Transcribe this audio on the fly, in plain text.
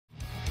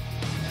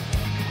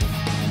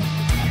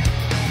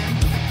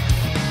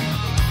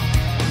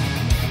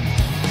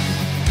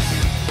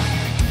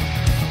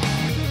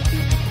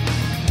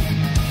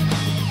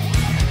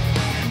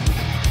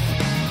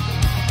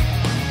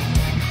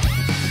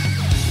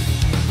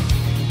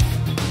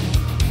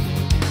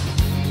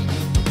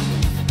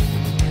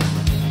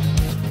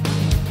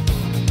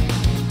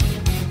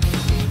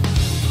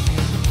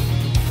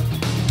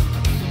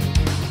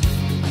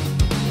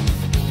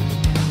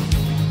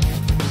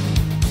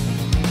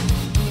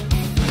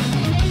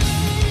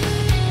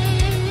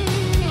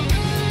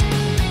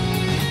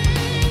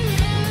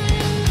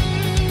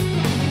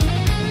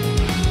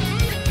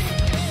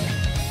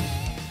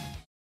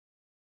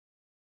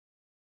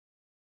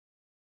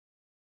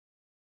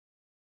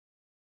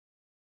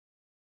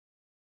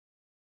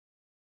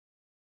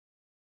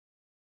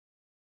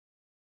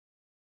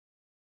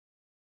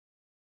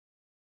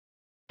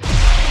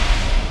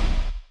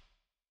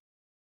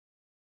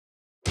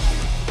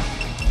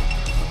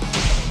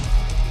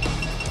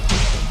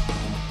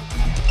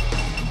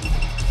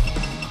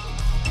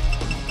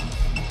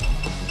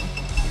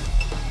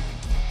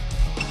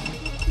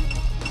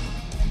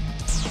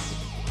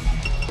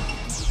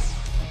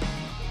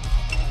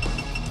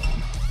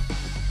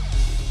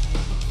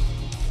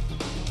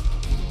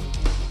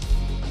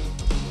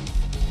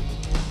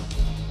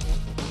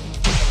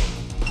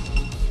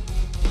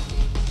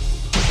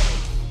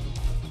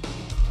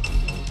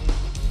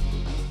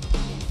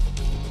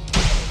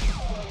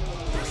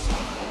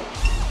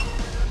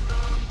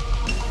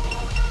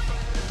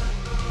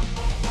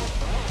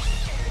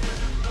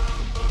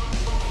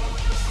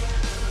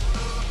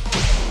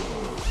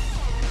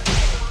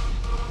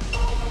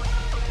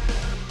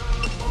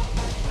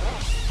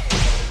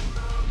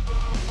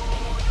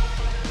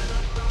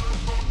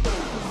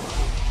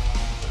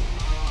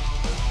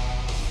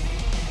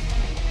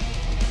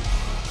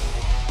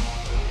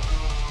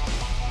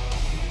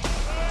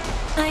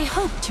I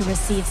hope to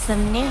receive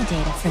some new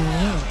data from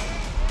you.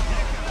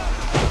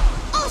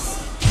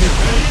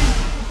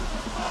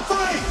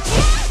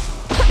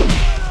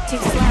 Too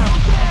slow.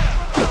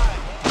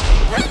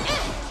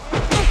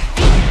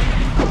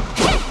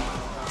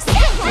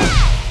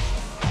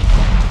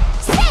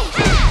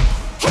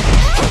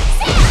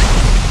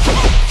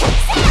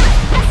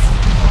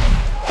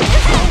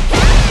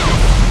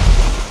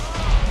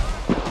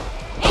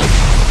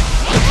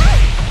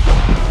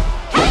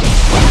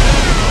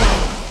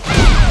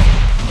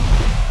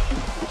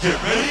 Get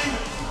ready,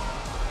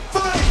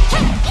 fight!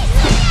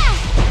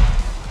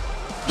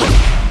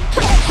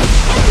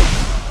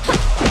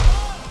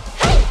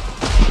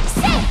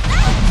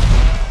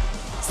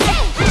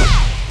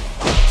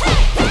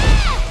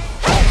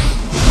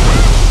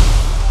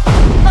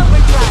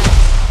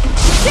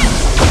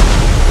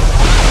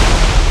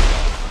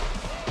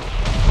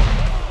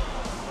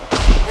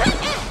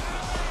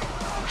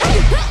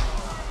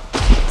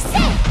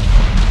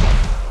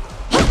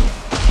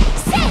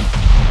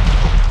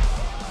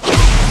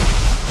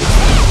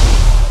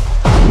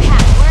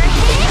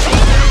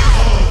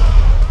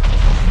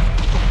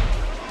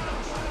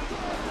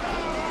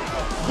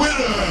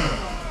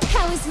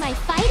 How's my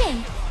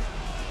fighting?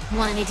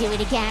 Wanna do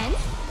it again?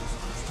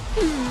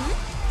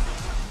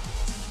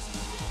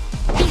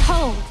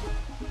 Behold,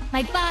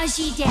 my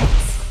Baji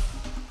dance.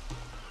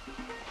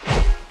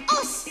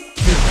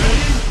 Get ready,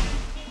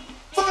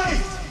 fight!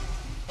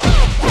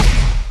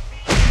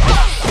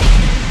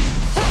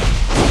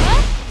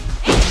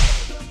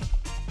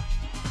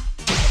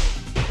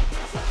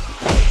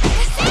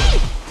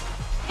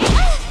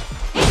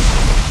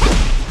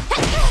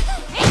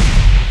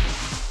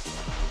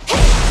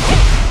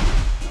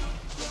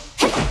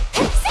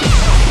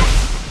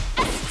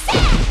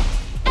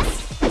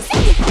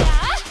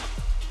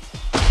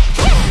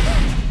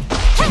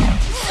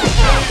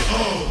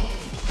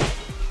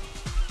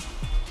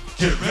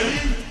 Get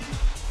ready,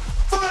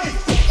 fight!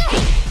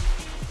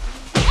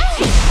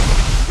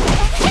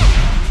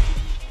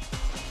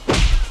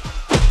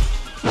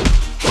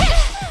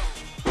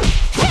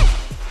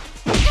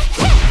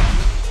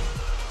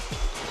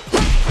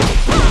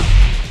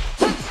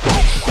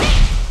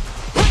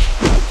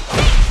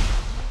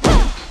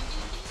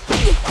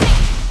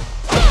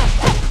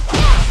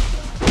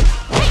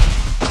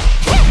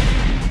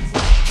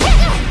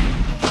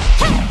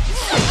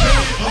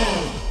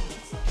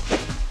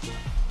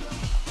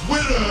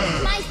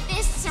 Winner! My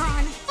fists are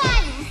on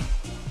fire.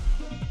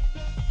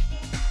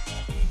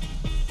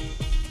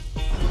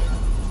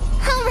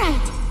 All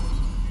right.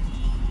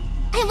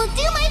 I will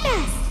do my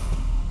best.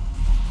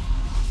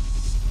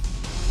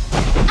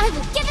 I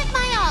will give it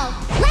my all.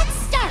 Let's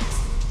start.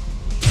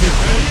 Get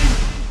ready,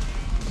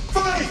 fight!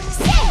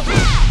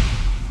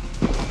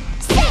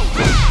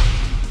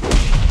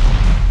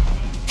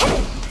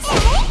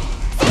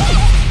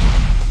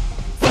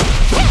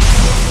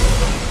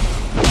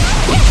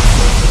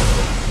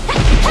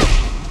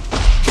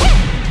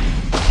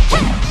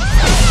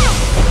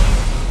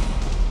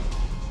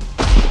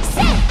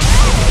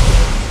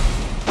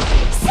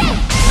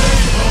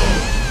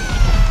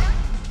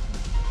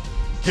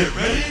 Get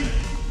ready,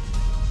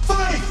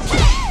 fight!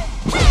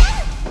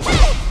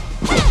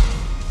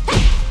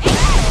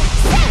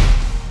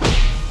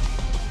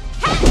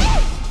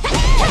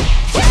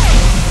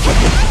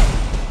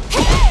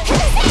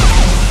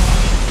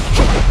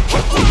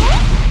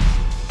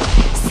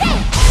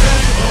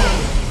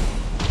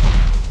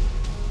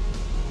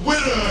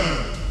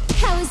 Winner!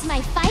 How's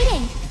my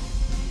fighting?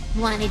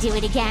 Wanna do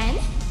it again?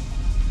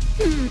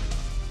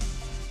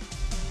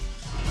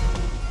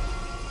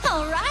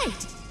 All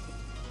right.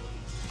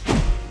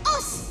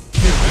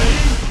 Get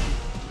ready,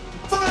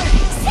 fight!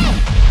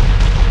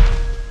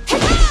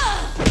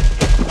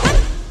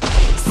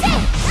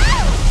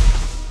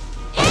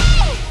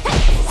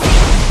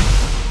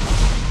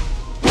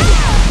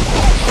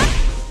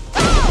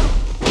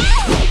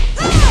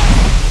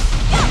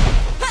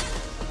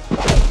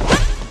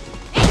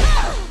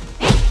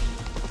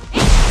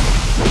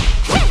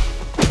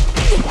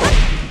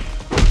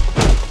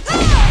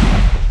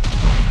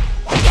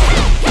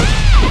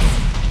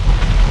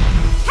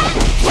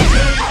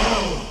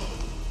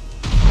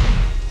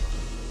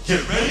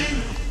 Get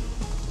ready,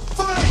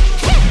 fight!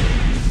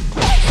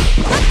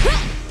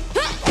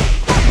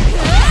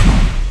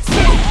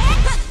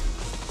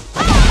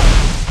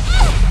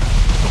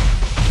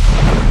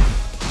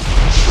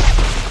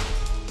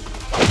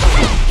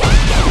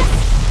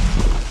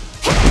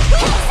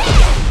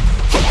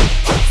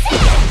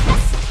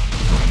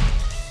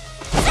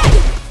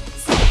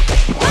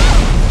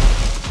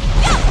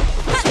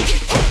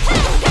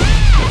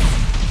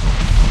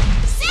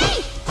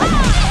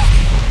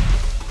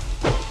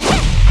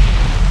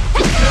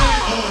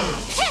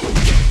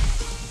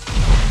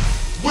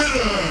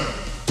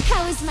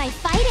 How's my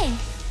fighting?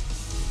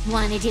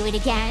 Wanna do it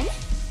again?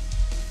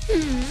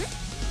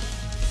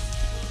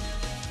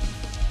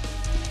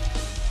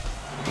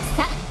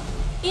 Sa,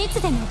 い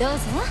つでもどうぞ.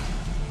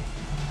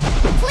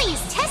 Please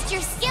test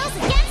your skills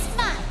against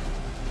mine.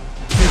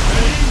 Get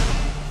ready,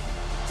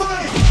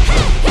 fight!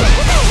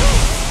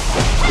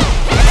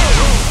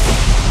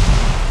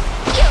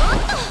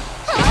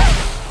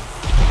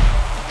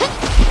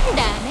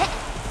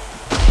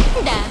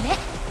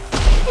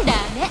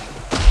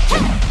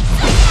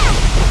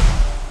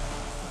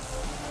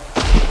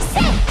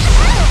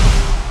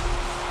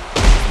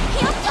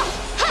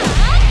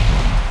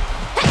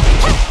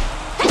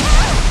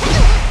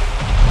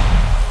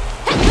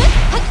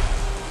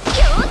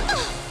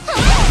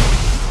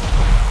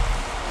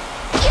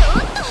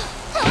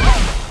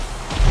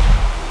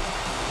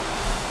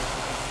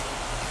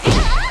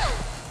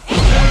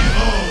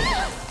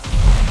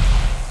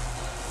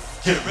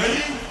 Get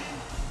ready.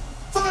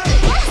 Fight!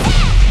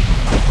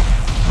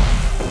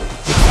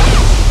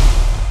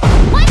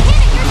 One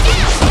hit and you're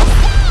down!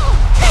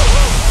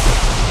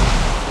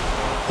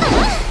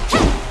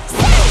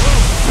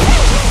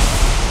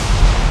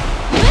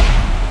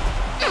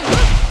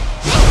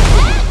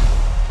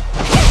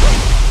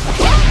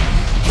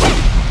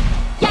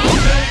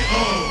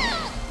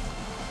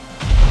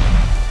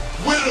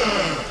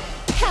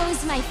 How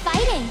is my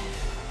fighting?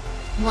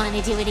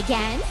 Wanna do it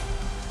again?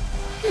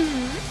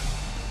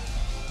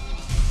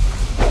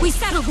 We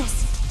settle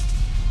this.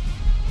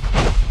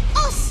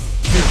 Us.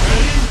 Get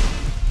ready.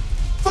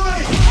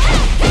 Fight!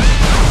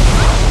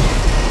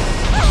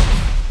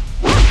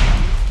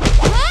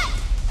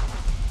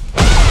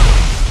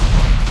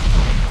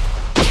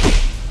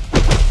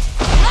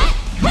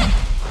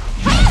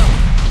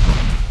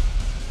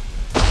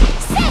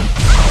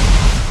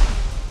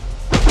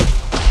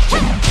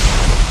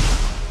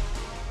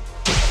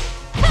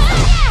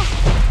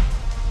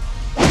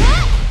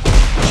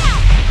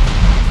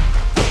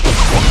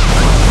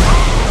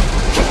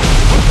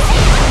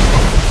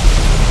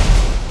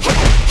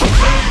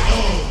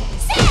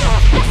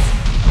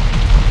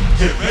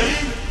 Get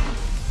ready.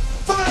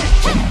 Fight!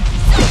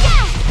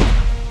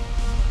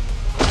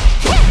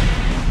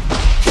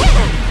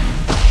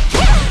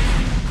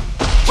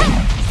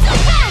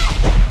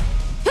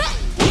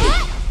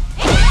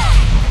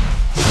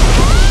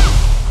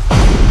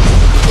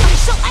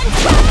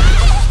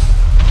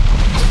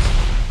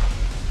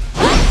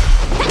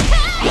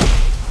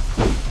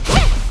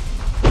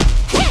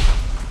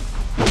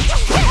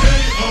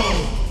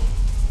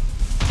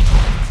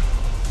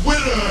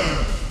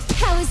 Winner!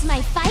 How is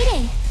my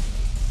fighting?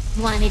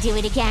 Wanna do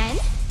it again?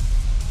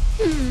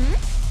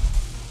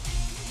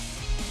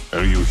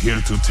 Are you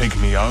here to take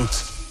me out?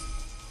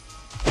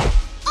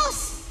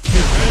 Us.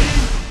 Get ready.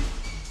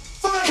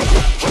 Fight!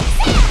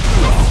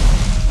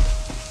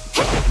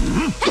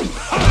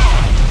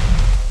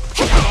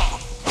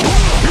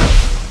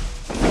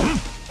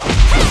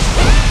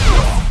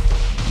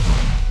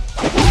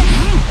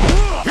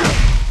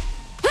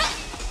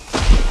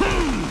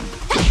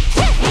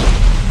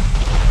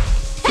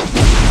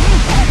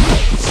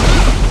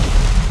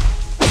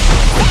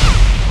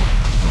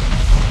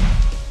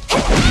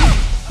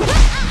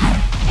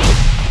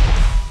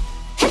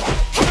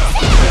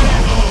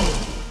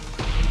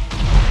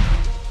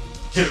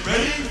 Get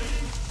ready.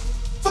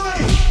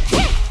 Fight!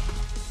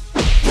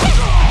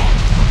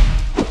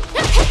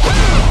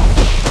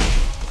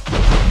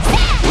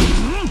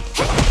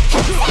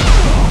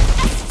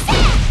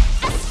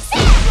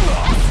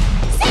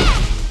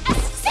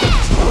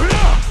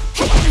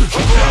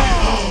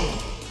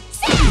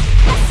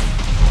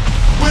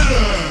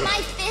 Winner!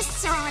 My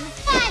fists are on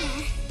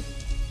fire.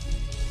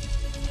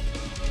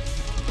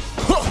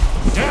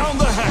 Down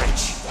the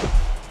hatch!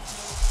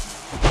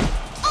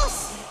 Us.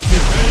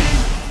 Get ready.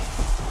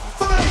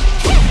 Fight!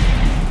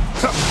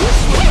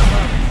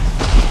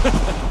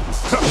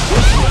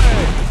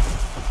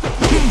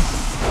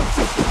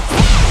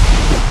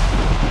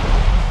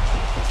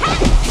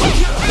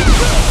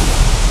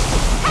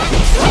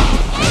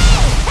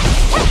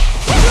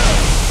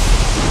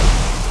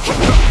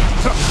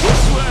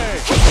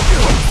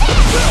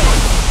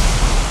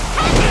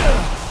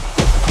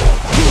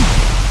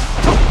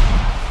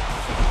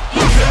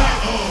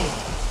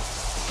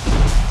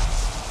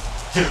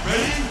 Get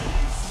ready.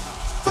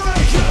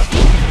 Fight!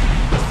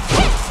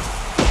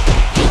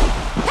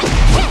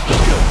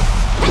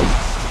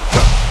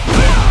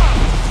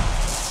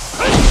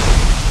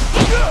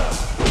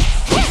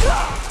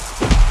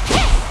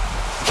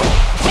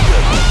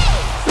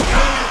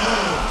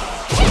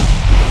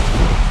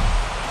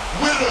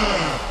 Winner!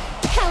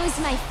 How is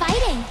my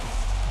fighting?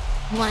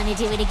 Wanna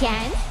do it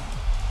again?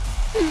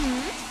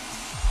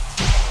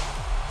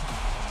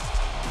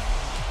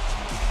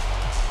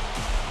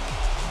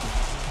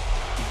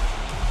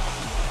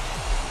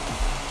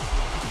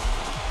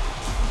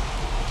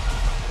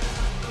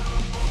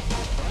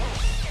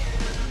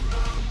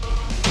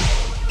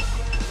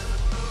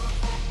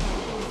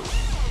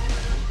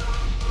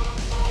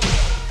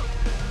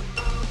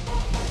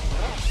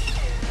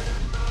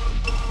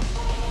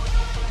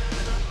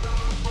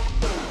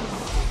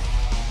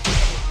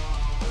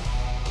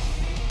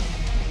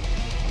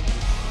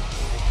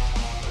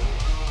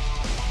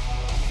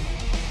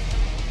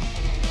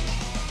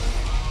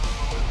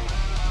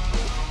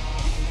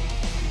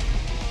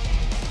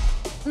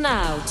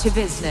 Now to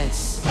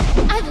business.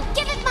 I will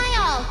give it my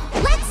all.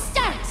 Let's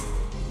start.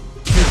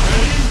 Get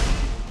ready.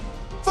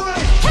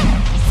 Fight!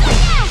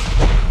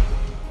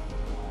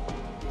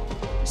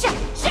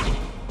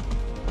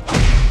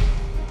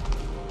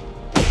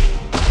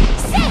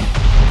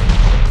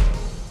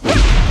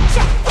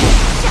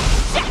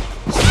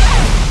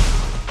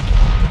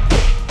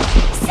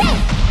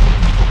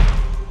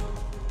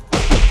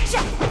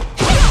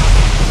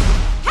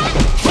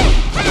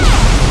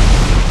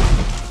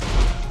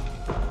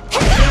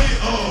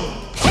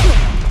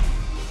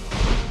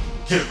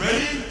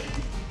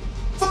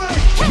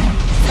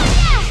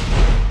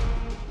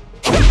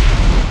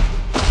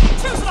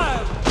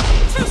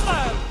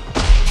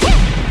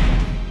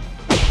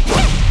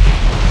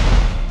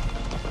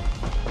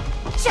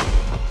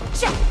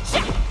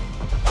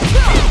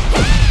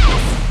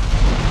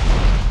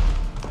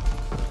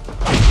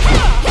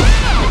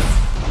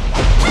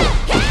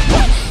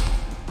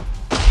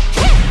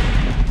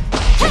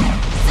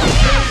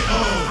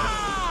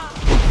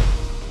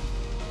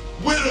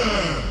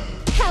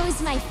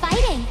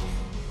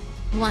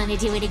 Wanna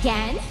do it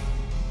again?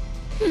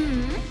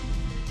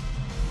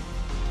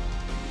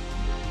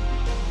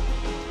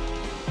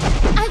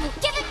 I will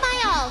give it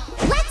my all.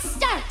 Let's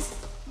start.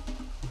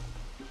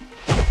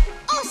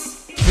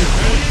 Os. Get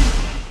ready.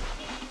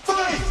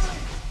 Fight!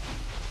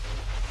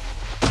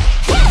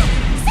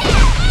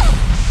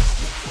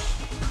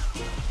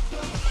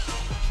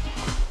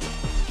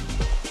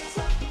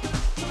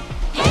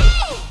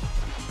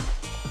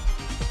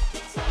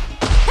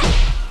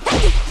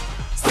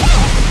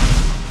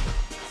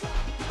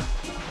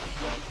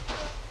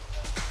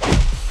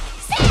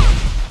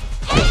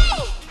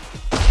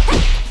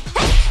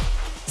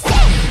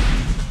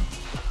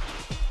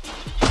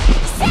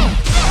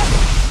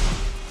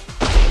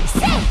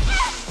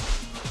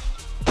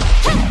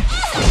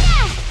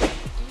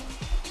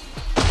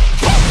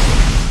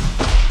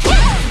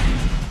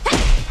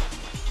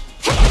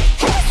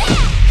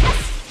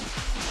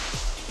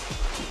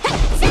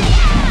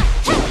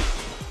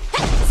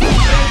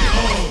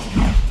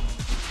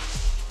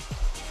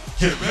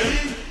 Get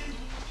ready.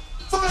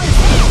 Fight!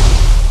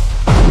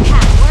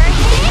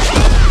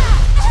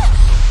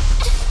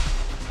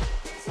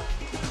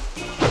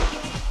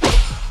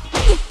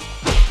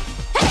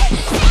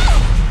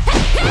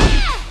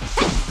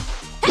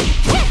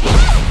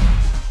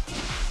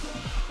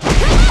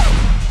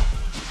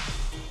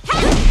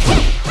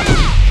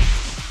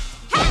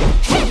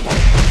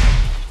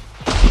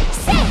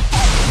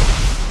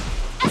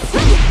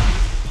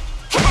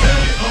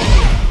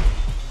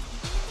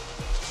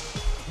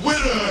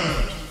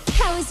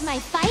 How's my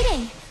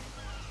fighting?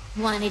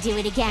 Wanna do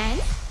it again?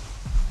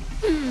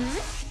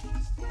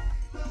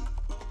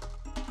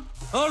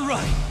 All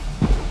right,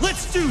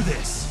 let's do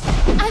this.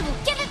 I will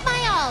give it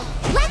my all.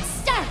 Let's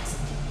start.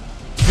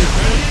 Get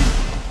ready.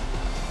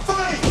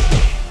 Fight!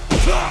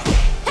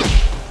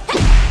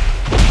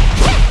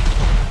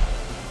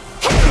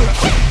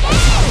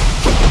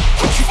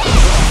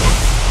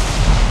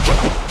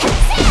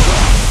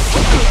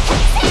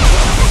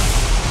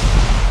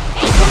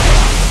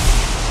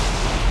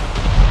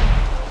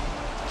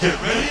 Get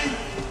ready.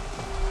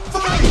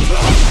 Fight!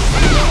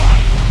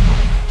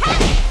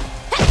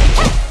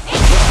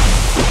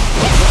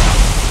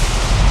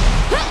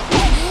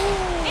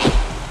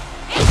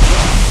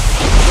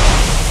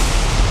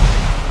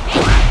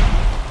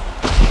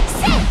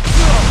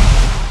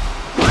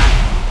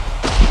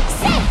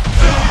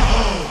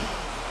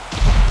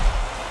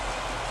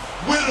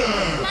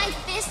 Winner! My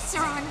fists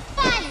are on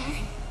fire.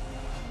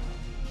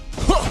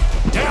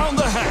 Down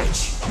the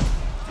hatch.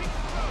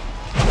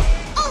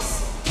 Os.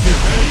 Get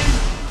ready.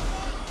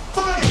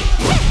 Fight!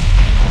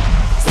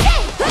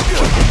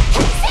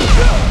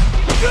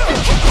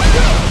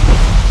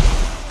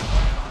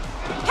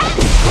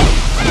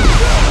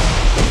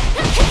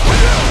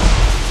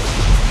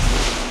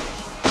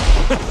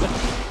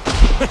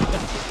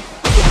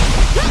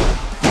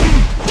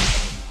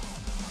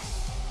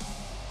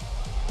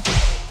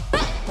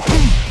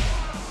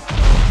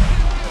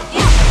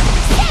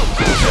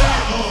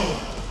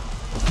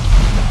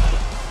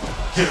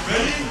 Get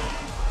ready.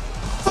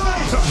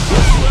 Fight!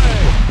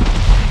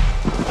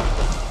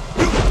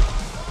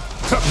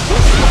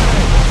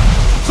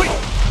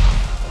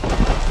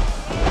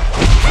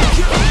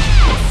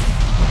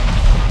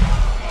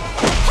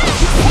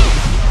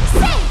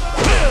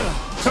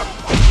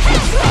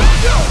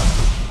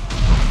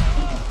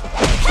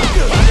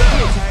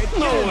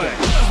 No way.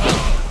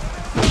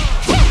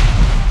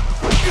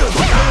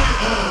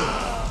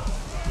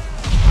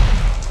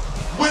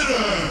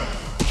 Winner!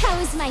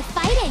 How's my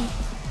fighting?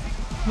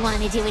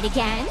 Wanna do it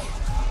again?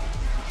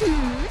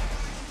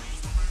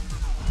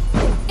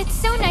 It's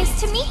so nice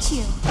to meet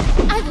you.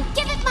 I will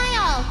give it my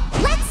all.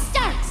 Let's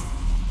start.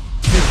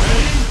 Get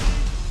ready.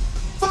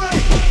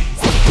 Fight!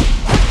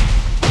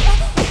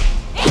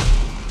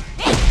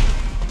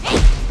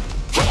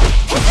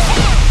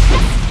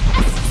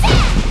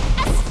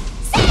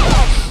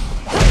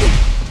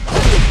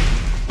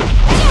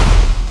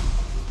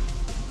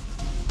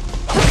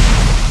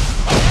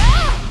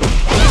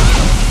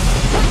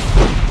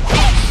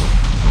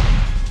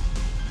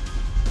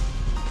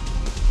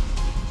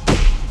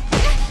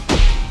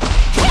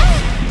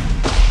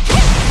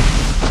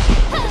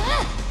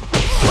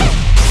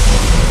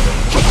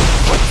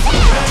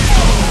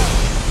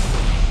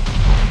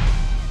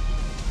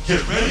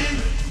 Get ready.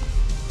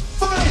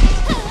 Fight!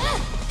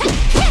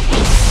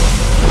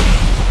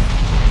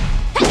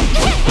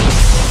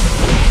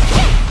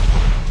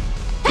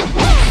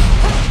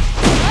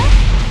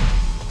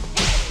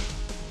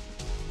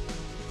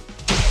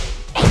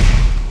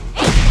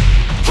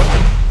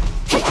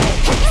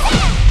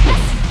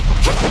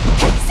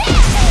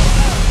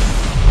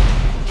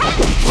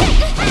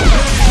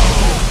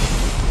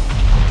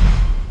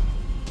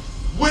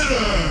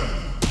 Winner!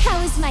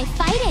 How's my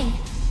fighting?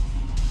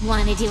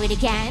 Wanna do it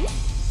again?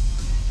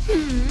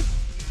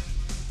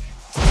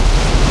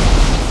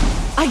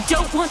 I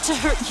don't want to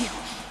hurt you,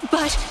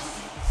 but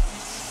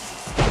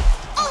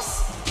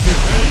Os. Get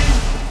ready.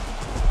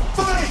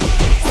 Fight!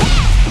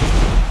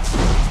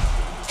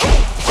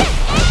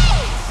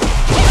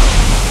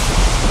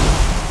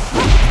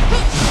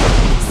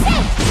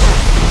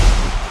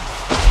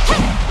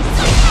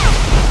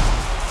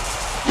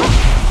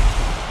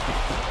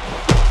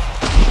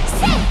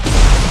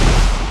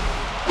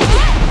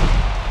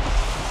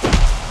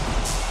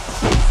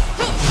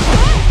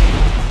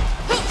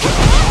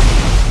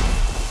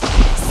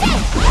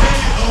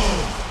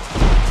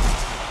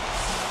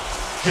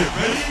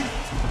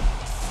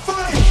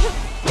 Fight!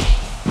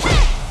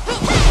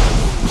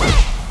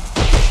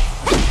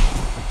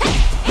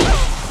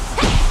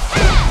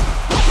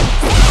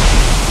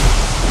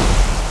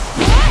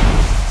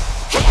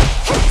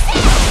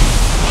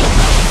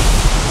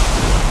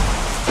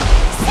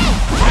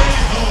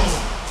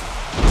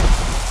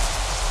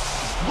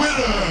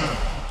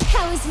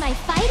 How is my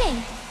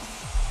fighting?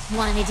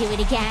 Wanna do it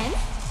again?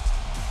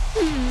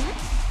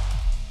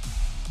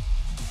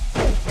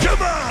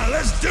 Come on,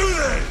 let's do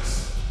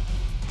this!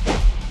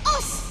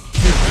 Us!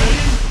 Get ready!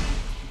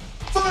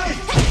 Fight!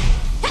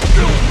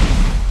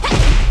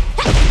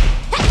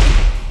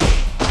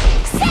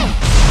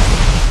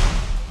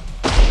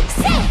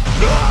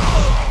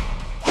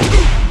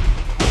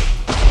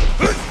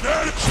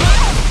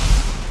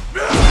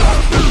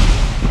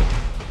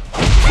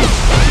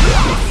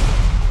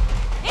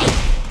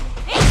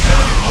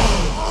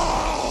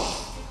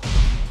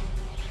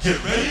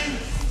 Get ready!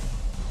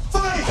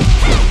 Fight!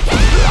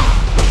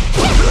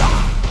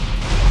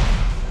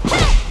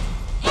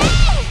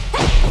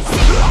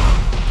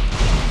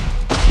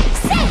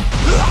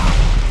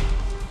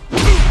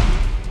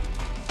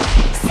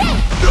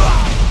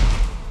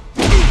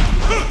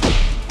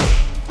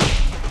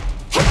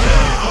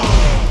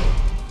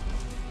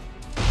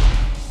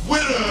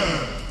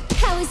 Winner!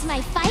 How is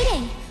my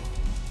fighting?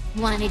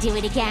 Wanna do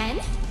it again?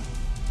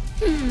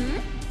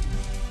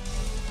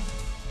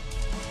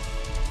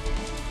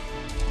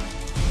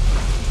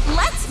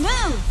 Let's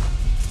move!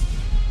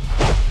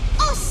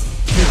 Us!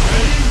 Get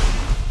ready!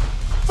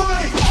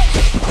 Fight!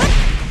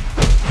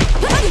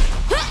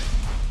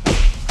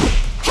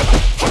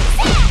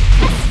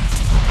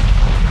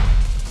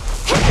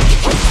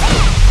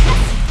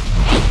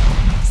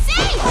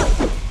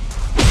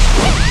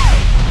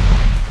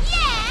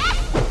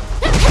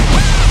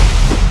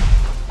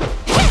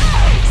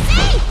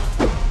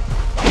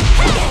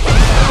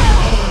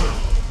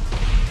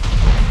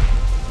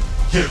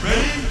 Get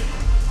ready!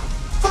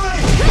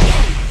 Fight!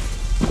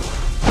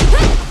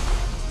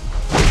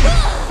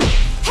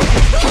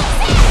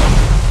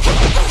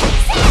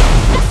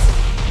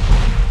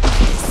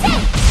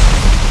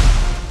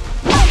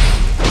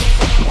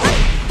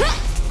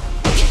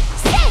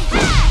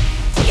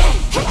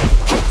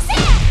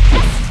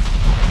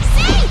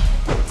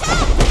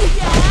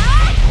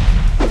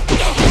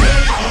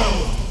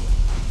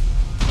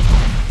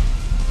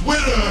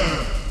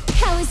 Winner!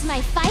 How is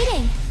my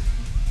fighting?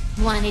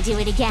 Wanna do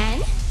it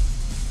again?